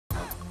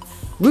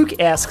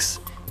Luke asks,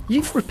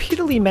 you've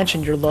repeatedly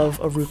mentioned your love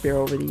of root beer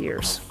over the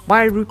years.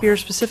 Why root beer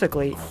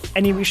specifically?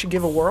 Any we should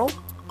give a whirl?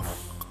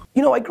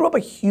 You know, I grew up a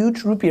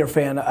huge root beer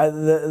fan.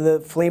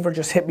 The flavor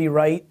just hit me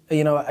right.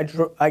 You know,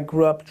 I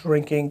grew up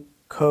drinking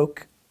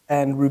Coke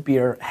and root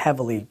beer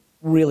heavily.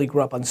 Really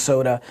grew up on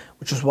soda,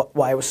 which is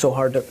why it was so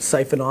hard to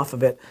siphon off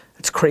of it.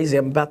 It's crazy.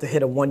 I'm about to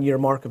hit a 1-year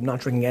mark of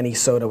not drinking any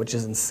soda, which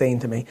is insane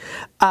to me.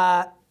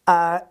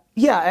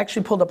 Yeah, I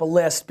actually pulled up a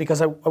list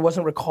because I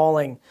wasn't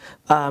recalling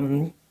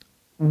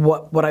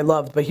what I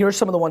loved. But here are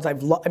some of the ones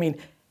I've loved. I mean,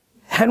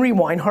 Henry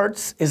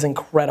Weinhardt's is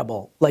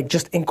incredible. Like,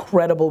 just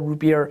incredible root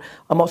beer.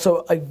 I'm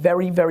also a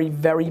very, very,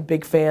 very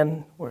big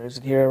fan, where is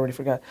it here? I already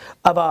forgot.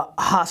 Of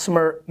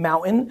Hosmer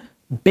Mountain.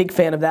 Big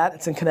fan of that.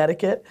 It's in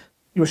Connecticut.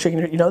 You were shaking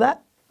your, you know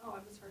that? Oh,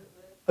 I've just heard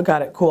of it. Oh,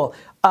 got it, cool.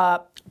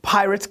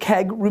 Pirate's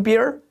Keg root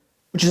beer,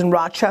 which is in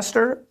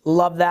Rochester.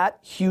 Love that,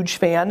 huge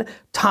fan.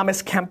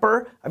 Thomas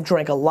Kemper, I've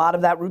drank a lot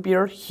of that root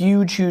beer.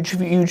 Huge, huge,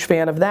 huge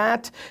fan of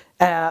that.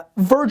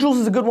 Virgil's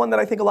is a good one that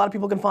I think a lot of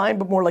people can find,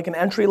 but more like an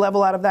entry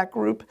level out of that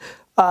group.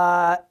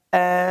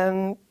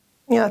 And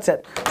yeah, that's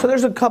it. So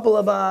there's a couple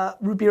of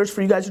root beers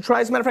for you guys to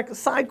try. As a matter of fact, a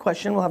side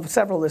question, we'll have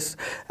several this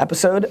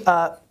episode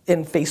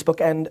in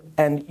Facebook and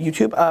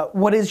YouTube.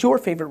 What is your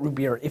favorite root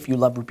beer if you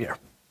love root beer?